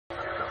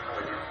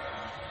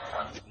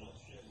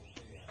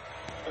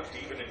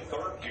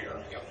gear.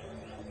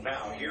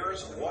 Now,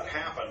 here's what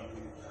happened.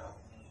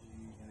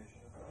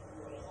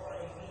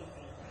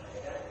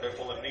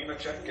 Biffle and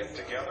Nemechek get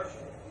together.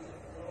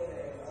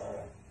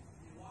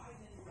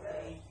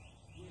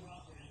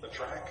 The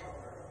track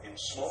in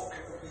smoke.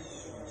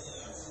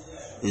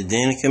 Did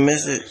Danica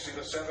miss it? You see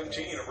the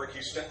 17 of Ricky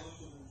Stenton.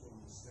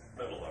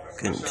 Middle of it.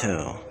 Couldn't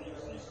tell.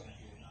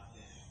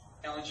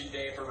 Challenging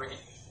day for Ricky.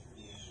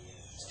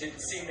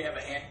 Didn't seem to have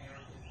a hand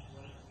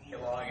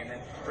long, and then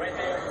right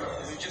there,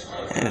 it just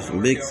And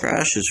some big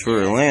crashes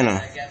for Atlanta.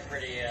 I got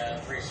pretty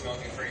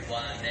smoky, pretty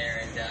blind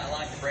there, and I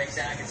locked the brakes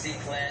out. I could see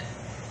Clint.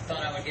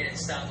 Thought I would get it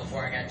stopped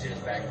before I got to his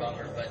back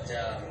bumper, but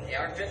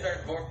yeah, our fifth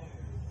or fourth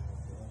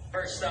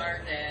first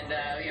start, and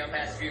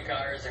passed a few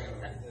cars and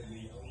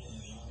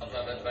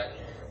above it, but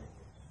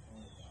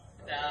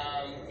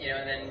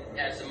and then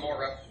as the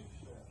more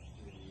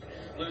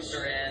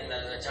looser end,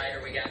 the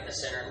tighter we got in the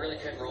center, and really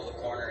couldn't roll the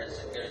corner as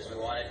good as we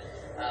wanted.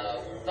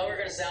 Thought we were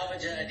going to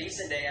salvage a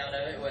decent day out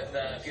of it with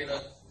a few of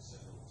those.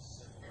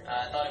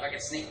 Thought if I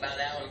could sneak by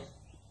that one,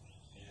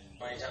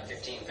 top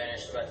 15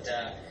 finished, but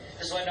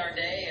just wasn't our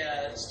day.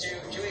 It's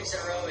two weeks in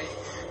a row.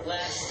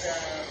 Last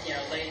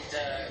late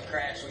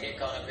crash we get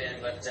caught up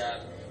in, but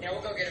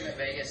we'll go get him at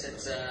Vegas.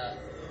 It's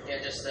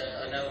just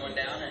another one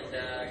down, and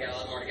got a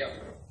lot more to go.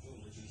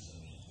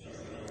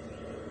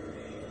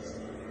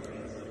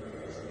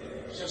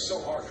 It's just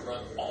so hard to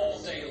run all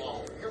day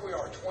long. Here we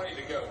are, 20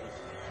 to go,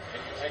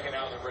 and you're taking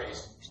out the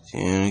race.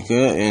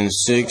 Danica in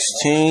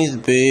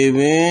 16th,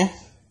 baby.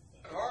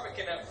 Harvick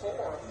in that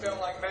 4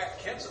 felt like Matt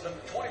Kenseth in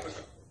the 20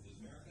 was.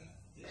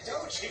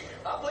 Told you,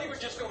 I believe we're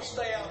just going to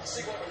stay out and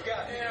see what we've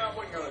got. Yeah, I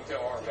wasn't going to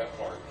tell Harv that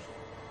part.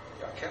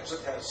 Yeah,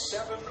 Kenseth has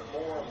 7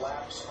 more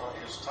laps on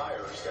his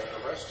tires than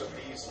the rest of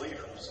these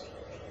leaders.